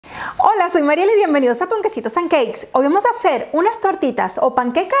Hola, soy Marielly y bienvenidos a Panquecitos and Cakes. Hoy vamos a hacer unas tortitas o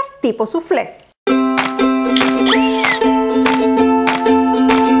panquecas tipo soufflé.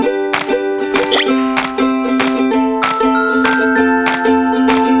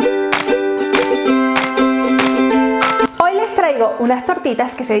 Hoy les traigo unas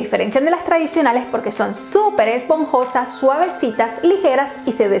tortitas que se diferencian de las tradicionales porque son súper esponjosas, suavecitas, ligeras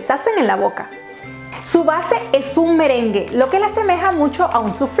y se deshacen en la boca. Su base es un merengue, lo que le asemeja mucho a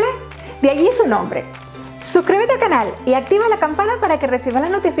un soufflé, de allí su nombre. Suscríbete al canal y activa la campana para que recibas la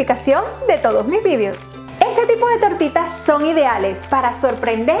notificación de todos mis vídeos. Este tipo de tortitas son ideales para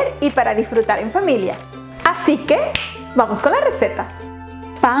sorprender y para disfrutar en familia. Así que, vamos con la receta.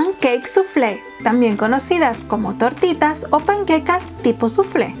 Pancake soufflé, también conocidas como tortitas o panquecas tipo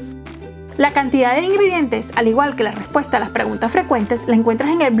soufflé. La cantidad de ingredientes, al igual que la respuesta a las preguntas frecuentes, la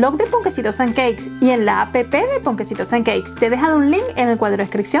encuentras en el blog de Panquecitos and Cakes y en la app de Panquecitos and Cakes. Te he dejado un link en el cuadro de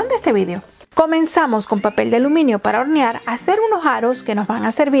descripción de este vídeo. Comenzamos con papel de aluminio para hornear a hacer unos aros que nos van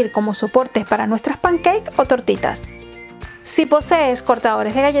a servir como soportes para nuestras pancakes o tortitas. Si posees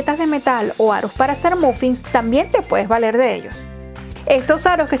cortadores de galletas de metal o aros para hacer muffins, también te puedes valer de ellos. Estos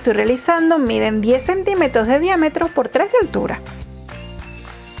aros que estoy realizando miden 10 centímetros de diámetro por 3 de altura.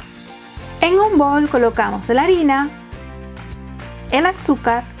 En un bol colocamos la harina, el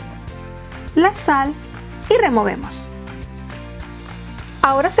azúcar, la sal y removemos.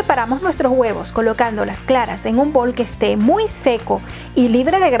 Ahora separamos nuestros huevos colocando las claras en un bol que esté muy seco y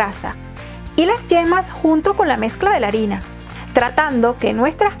libre de grasa y las yemas junto con la mezcla de la harina, tratando que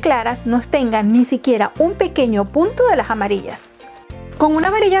nuestras claras no tengan ni siquiera un pequeño punto de las amarillas. Con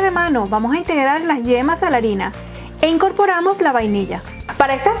una varilla de mano vamos a integrar las yemas a la harina e incorporamos la vainilla.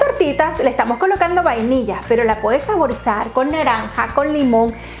 Para estas tortitas le estamos colocando vainilla, pero la puedes saborizar con naranja, con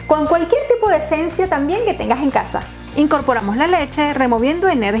limón, con cualquier tipo de esencia también que tengas en casa. Incorporamos la leche removiendo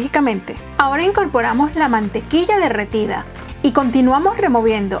enérgicamente. Ahora incorporamos la mantequilla derretida y continuamos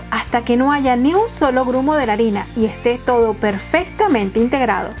removiendo hasta que no haya ni un solo grumo de la harina y esté todo perfectamente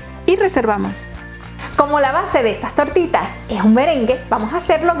integrado. Y reservamos. Como la base de estas tortitas es un merengue, vamos a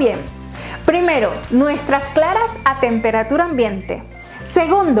hacerlo bien. Primero, nuestras claras a temperatura ambiente.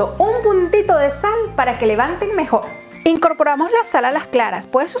 Segundo, un puntito de sal para que levanten mejor. Incorporamos la sal a las claras,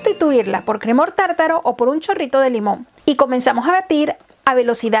 puedes sustituirla por cremor tártaro o por un chorrito de limón. Y comenzamos a batir a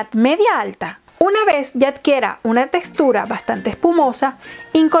velocidad media-alta. Una vez ya adquiera una textura bastante espumosa,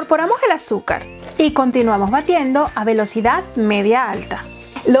 incorporamos el azúcar y continuamos batiendo a velocidad media-alta.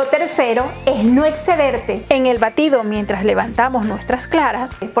 Lo tercero es no excederte en el batido mientras levantamos nuestras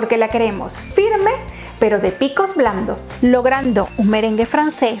claras porque la queremos firme pero de picos blandos, logrando un merengue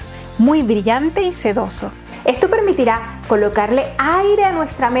francés muy brillante y sedoso. Esto permitirá colocarle aire a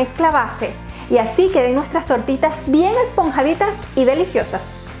nuestra mezcla base y así queden nuestras tortitas bien esponjaditas y deliciosas.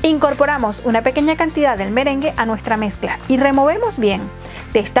 Incorporamos una pequeña cantidad del merengue a nuestra mezcla y removemos bien.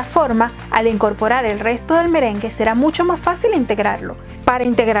 De esta forma, al incorporar el resto del merengue será mucho más fácil integrarlo. Para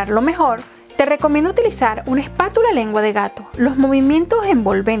integrarlo mejor, te recomiendo utilizar una espátula lengua de gato, los movimientos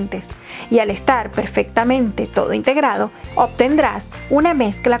envolventes, y al estar perfectamente todo integrado, obtendrás una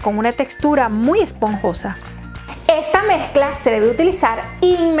mezcla con una textura muy esponjosa. Esta mezcla se debe utilizar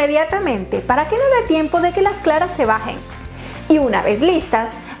inmediatamente para que no dé tiempo de que las claras se bajen. Y una vez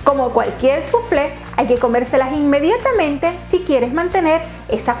listas, como cualquier soufflé, hay que comérselas inmediatamente si quieres mantener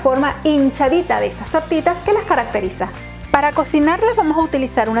esa forma hinchadita de estas tortitas que las caracteriza. Para cocinarlas vamos a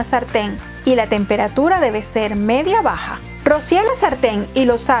utilizar una sartén y la temperatura debe ser media-baja. Rocía la sartén y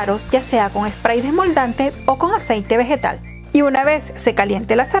los aros ya sea con spray desmoldante o con aceite vegetal. Y una vez se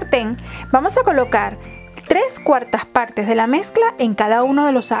caliente la sartén, vamos a colocar 3/4 partes de la mezcla en cada uno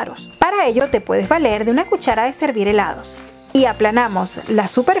de los aros. Para ello te puedes valer de una cuchara de servir helados. Y aplanamos la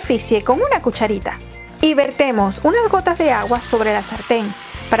superficie con una cucharita. Y vertemos unas gotas de agua sobre la sartén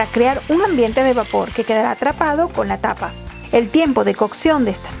para crear un ambiente de vapor que quedará atrapado con la tapa. El tiempo de cocción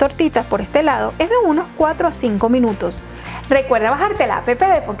de estas tortitas por este lado es de unos 4 a 5 minutos. Recuerda bajarte la app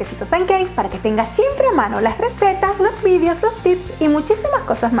de Panquecitos and Cakes para que tengas siempre a mano las recetas, los vídeos, los tips y muchísimas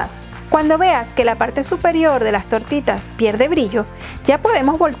cosas más. Cuando veas que la parte superior de las tortitas pierde brillo, ya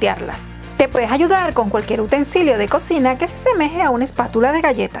podemos voltearlas. Te puedes ayudar con cualquier utensilio de cocina que se asemeje a una espátula de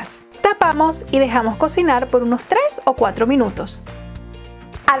galletas. Tapamos y dejamos cocinar por unos 3 o 4 minutos.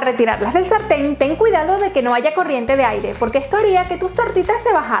 Al retirarlas del sartén, ten cuidado de que no haya corriente de aire, porque esto haría que tus tortitas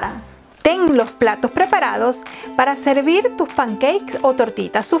se bajaran. Ten los platos preparados para servir tus pancakes o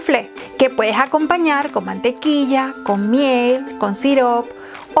tortitas soufflé, que puedes acompañar con mantequilla, con miel, con sirope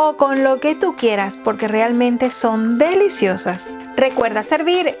o con lo que tú quieras, porque realmente son deliciosas. Recuerda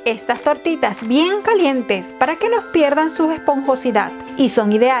servir estas tortitas bien calientes para que no pierdan su esponjosidad y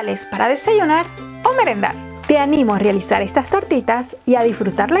son ideales para desayunar o merendar. Te animo a realizar estas tortitas y a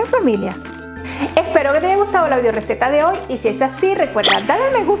disfrutarla en familia. Espero que te haya gustado la video receta de hoy y si es así, recuerda darle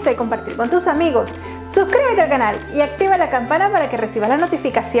al me gusta y compartir con tus amigos. Suscríbete al canal y activa la campana para que recibas la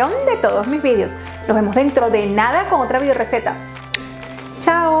notificación de todos mis videos. Nos vemos dentro de nada con otra video receta.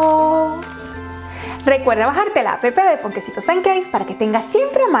 ¡Chao! Recuerda bajarte la app de Panquecitos & Cakes para que tengas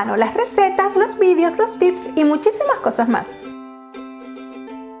siempre a mano las recetas, los vídeos, los tips y muchísimas cosas más.